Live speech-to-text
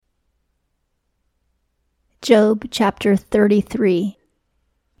Job chapter 33.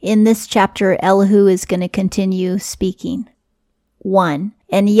 In this chapter, Elihu is going to continue speaking. 1.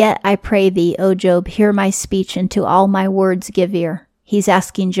 And yet I pray thee, O Job, hear my speech, and to all my words give ear. He's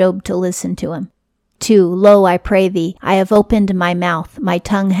asking Job to listen to him. 2. Lo, I pray thee, I have opened my mouth, my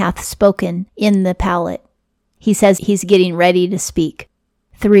tongue hath spoken in the palate. He says he's getting ready to speak.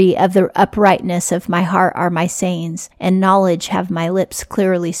 3. Of the uprightness of my heart are my sayings, and knowledge have my lips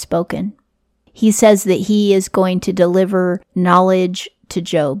clearly spoken. He says that he is going to deliver knowledge to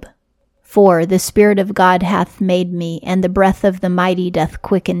Job. 4. The Spirit of God hath made me, and the breath of the mighty doth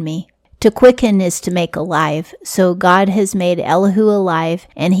quicken me. To quicken is to make alive, so God has made Elihu alive,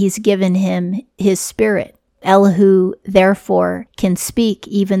 and he's given him his spirit. Elihu, therefore, can speak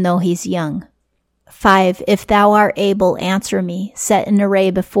even though he's young. 5. If thou art able, answer me, set an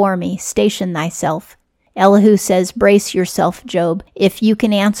array before me, station thyself. Elihu says, brace yourself, Job. If you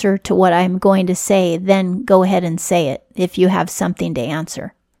can answer to what I am going to say, then go ahead and say it, if you have something to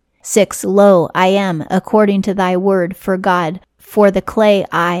answer. 6. Lo, I am, according to thy word, for God, for the clay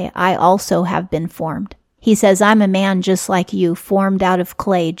I also have been formed. He says, I'm a man just like you, formed out of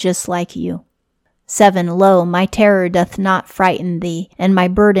clay just like you. 7. Lo, my terror doth not frighten thee, and my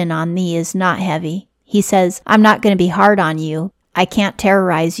burden on thee is not heavy. He says, I'm not going to be hard on you. I can't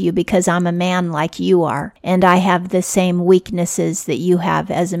terrorize you because I'm a man like you are, and I have the same weaknesses that you have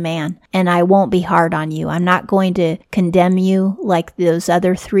as a man, and I won't be hard on you. I'm not going to condemn you like those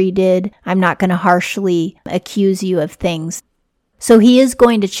other 3 did. I'm not going to harshly accuse you of things. So he is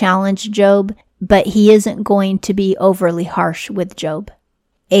going to challenge Job, but he isn't going to be overly harsh with Job.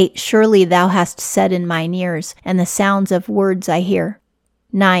 8. Surely thou hast said in mine ears, and the sounds of words I hear.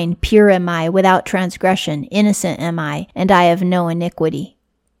 9. Pure am I, without transgression, innocent am I, and I have no iniquity.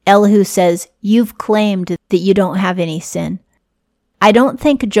 Elihu says, you've claimed that you don't have any sin. I don't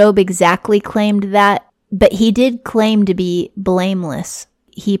think Job exactly claimed that, but he did claim to be blameless.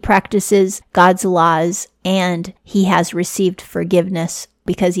 He practices God's laws, and he has received forgiveness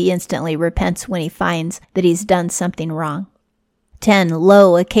because he instantly repents when he finds that he's done something wrong. 10.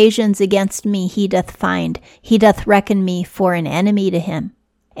 Lo, occasions against me he doth find. He doth reckon me for an enemy to him.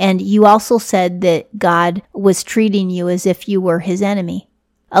 And you also said that God was treating you as if you were his enemy.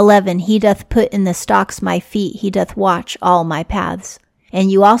 11. He doth put in the stocks my feet. He doth watch all my paths. And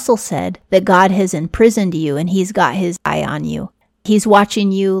you also said that God has imprisoned you, and he's got his eye on you. He's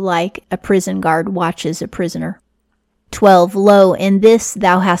watching you like a prison guard watches a prisoner. 12. Lo, in this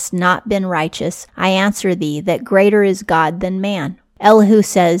thou hast not been righteous. I answer thee that greater is God than man. Elihu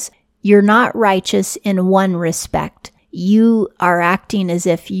says, you're not righteous in one respect. You are acting as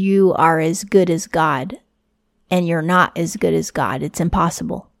if you are as good as God, and you're not as good as God. It's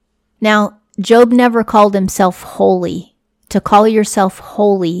impossible. Now, Job never called himself holy. To call yourself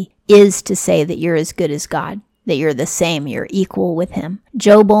holy is to say that you're as good as God, that you're the same, you're equal with him.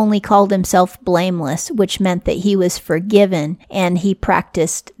 Job only called himself blameless, which meant that he was forgiven and he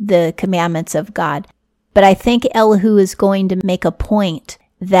practiced the commandments of God. But I think Elihu is going to make a point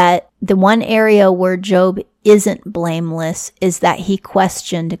that the one area where Job isn't blameless is that he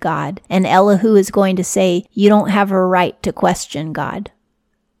questioned God. And Elihu is going to say, you don't have a right to question God.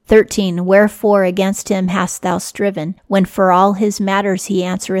 13. Wherefore against him hast thou striven, when for all his matters he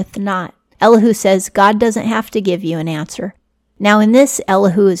answereth not? Elihu says, God doesn't have to give you an answer. Now in this,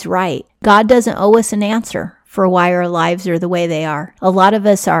 Elihu is right. God doesn't owe us an answer for why our lives are the way they are. A lot of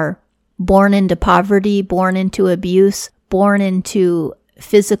us are born into poverty, born into abuse, born into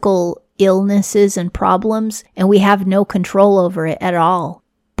physical illnesses and problems, and we have no control over it at all.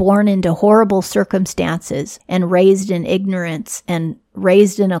 Born into horrible circumstances and raised in ignorance and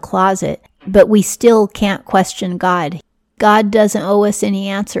raised in a closet, but we still can't question God. God doesn't owe us any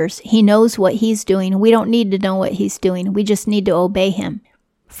answers. He knows what he's doing. We don't need to know what he's doing. We just need to obey him.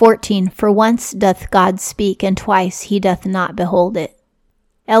 14. For once doth God speak, and twice he doth not behold it.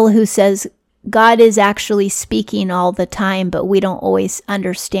 Elihu says, God is actually speaking all the time, but we don't always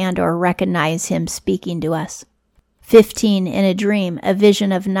understand or recognize him speaking to us. 15. In a dream, a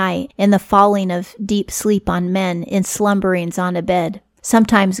vision of night, in the falling of deep sleep on men, in slumberings on a bed.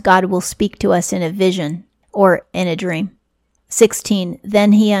 Sometimes God will speak to us in a vision or in a dream. 16.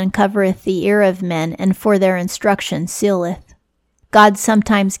 Then he uncovereth the ear of men, and for their instruction sealeth. God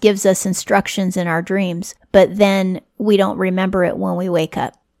sometimes gives us instructions in our dreams, but then we don't remember it when we wake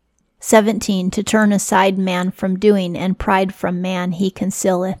up. 17. To turn aside man from doing, and pride from man he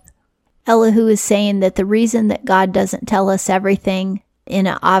concealeth. Elihu is saying that the reason that God doesn't tell us everything in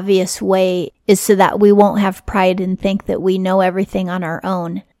an obvious way is so that we won't have pride and think that we know everything on our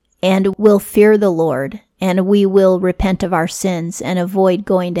own, and will fear the Lord, and we will repent of our sins and avoid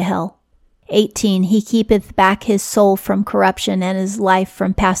going to hell. 18, he keepeth back his soul from corruption and his life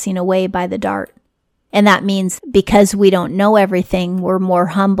from passing away by the dart. And that means because we don't know everything, we're more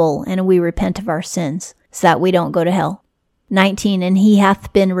humble and we repent of our sins so that we don't go to hell. 19, and he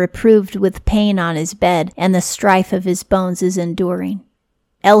hath been reproved with pain on his bed, and the strife of his bones is enduring.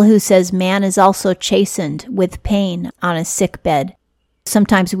 Elihu says man is also chastened with pain on a sick bed.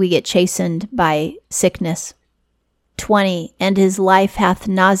 Sometimes we get chastened by sickness. 20, and his life hath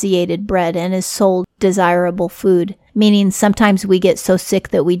nauseated bread, and his soul desirable food, meaning sometimes we get so sick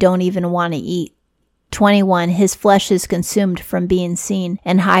that we don't even want to eat. 21, his flesh is consumed from being seen,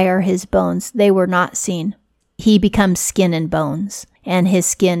 and high are his bones, they were not seen. He becomes skin and bones, and his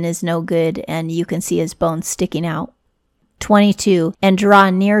skin is no good, and you can see his bones sticking out. 22, and draw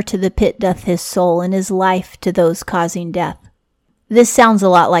near to the pit doth his soul, and his life to those causing death. This sounds a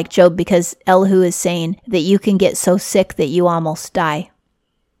lot like Job because Elihu is saying that you can get so sick that you almost die.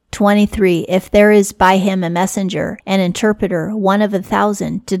 23, if there is by him a messenger, an interpreter, one of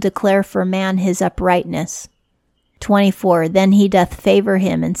 1,000, to declare for man his uprightness. 24, then he doth favor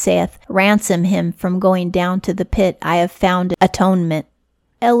him and saith, ransom him from going down to the pit, I have found atonement.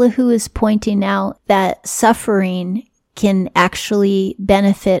 Elihu is pointing out that suffering can actually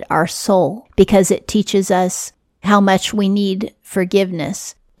benefit our soul because it teaches us how much we need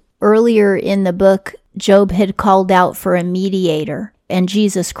forgiveness. Earlier in the book, Job had called out for a mediator, and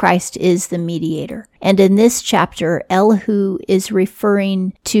Jesus Christ is the mediator. And in this chapter, Elihu is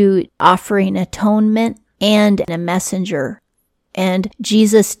referring to offering atonement and a messenger. And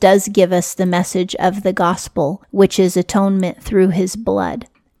Jesus does give us the message of the gospel, which is atonement through his blood.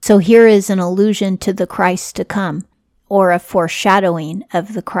 So here is an allusion to the Christ to come, or a foreshadowing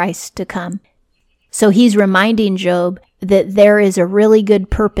of the Christ to come. So he's reminding Job that there is a really good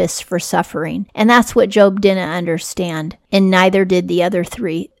purpose for suffering. And that's what Job didn't understand, and neither did the other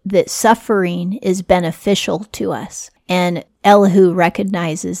three, that suffering is beneficial to us. And Elihu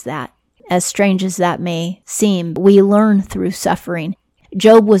recognizes that. As strange as that may seem, we learn through suffering.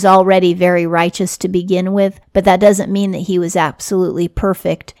 Job was already very righteous to begin with, but that doesn't mean that he was absolutely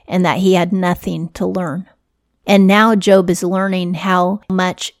perfect and that he had nothing to learn. And now Job is learning how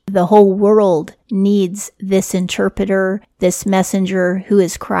much the whole world needs this interpreter, this messenger who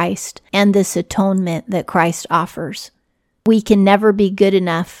is Christ, and this atonement that Christ offers. We can never be good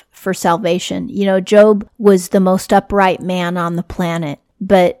enough for salvation. You know, Job was the most upright man on the planet,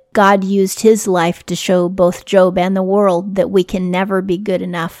 but God used his life to show both Job and the world that we can never be good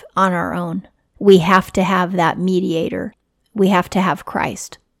enough on our own. We have to have that mediator. We have to have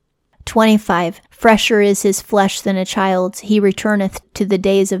Christ. 25, fresher is his flesh than a child's, he returneth to the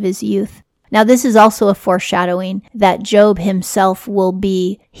days of his youth. Now this is also a foreshadowing that Job himself will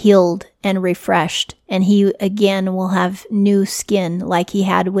be healed and refreshed, and he again will have new skin like he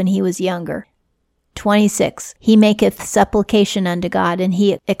had when he was younger. 26, he maketh supplication unto God, and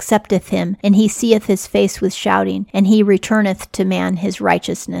he accepteth him, and he seeth his face with shouting, and he returneth to man his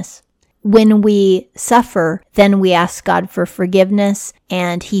righteousness. When we suffer, then we ask God for forgiveness,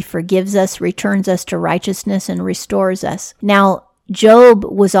 and he forgives us, returns us to righteousness, and restores us. Now, Job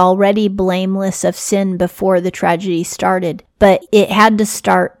was already blameless of sin before the tragedy started, but it had to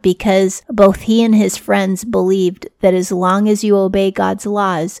start because both he and his friends believed that as long as you obey God's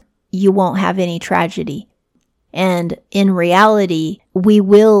laws, you won't have any tragedy. And in reality, we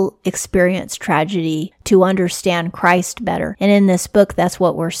will experience tragedy to understand Christ better. And in this book, that's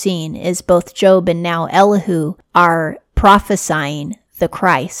what we're seeing, is both Job and now Elihu are prophesying the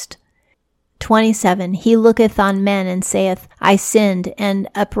Christ. 27, he looketh on men and saith, I sinned, and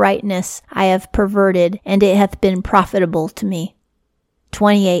uprightness I have perverted, and it hath been profitable to me.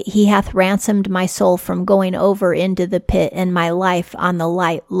 28, he hath ransomed my soul from going over into the pit, and my life on the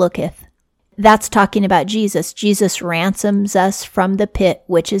light looketh. That's talking about Jesus. Jesus ransoms us from the pit,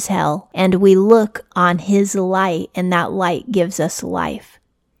 which is hell, and we look on his light, and that light gives us life.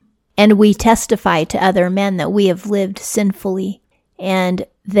 And we testify to other men that we have lived sinfully, and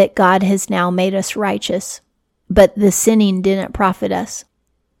that God has now made us righteous. But the sinning didn't profit us.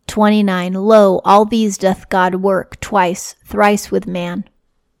 29, lo, all these doth God work twice, thrice with man.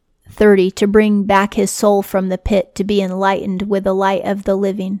 30, to bring back his soul from the pit, to be enlightened with the light of the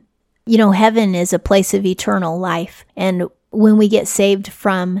living. You know, heaven is a place of eternal life, and when we get saved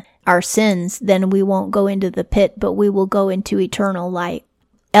from our sins, then we won't go into the pit, but we will go into eternal light.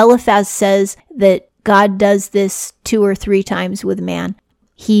 Eliphaz says that God does this 2 or 3 times with man.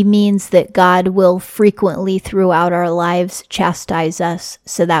 He means that God will frequently throughout our lives chastise us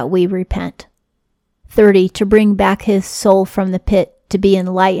so that we repent. 30, to bring back his soul from the pit, to be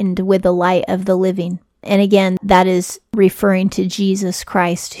enlightened with the light of the living. And again, that is referring to Jesus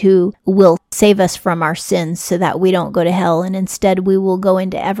Christ, who will save us from our sins so that we don't go to hell, and instead we will go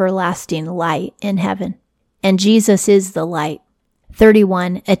into everlasting light in heaven. And Jesus is the light.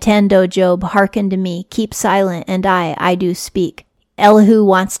 31, Attend, O Job, hearken to me, keep silent, and I do speak. Elihu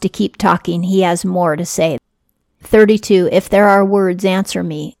wants to keep talking, he has more to say. 32, If there are words, answer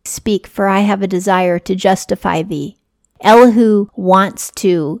me, speak, for I have a desire to justify thee. Elihu wants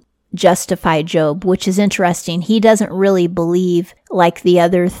to justify Job, which is interesting. He doesn't really believe, like the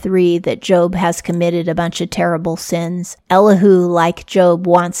other three, that Job has committed a bunch of terrible sins. Elihu, like Job,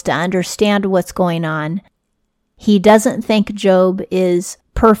 wants to understand what's going on. He doesn't think Job is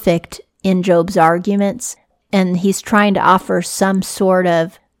perfect in Job's arguments, and he's trying to offer some sort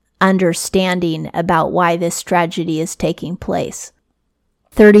of understanding about why this tragedy is taking place.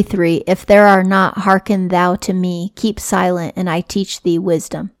 33, If there are not, hearken thou to me, keep silent, and I teach thee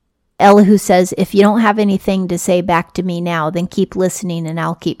wisdom. Elihu says, if you don't have anything to say back to me now, then keep listening and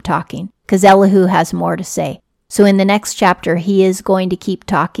I'll keep talking, because Elihu has more to say. So in the next chapter, he is going to keep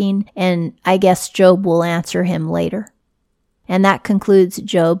talking, and I guess Job will answer him later. And that concludes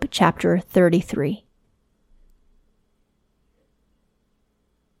Job chapter 33.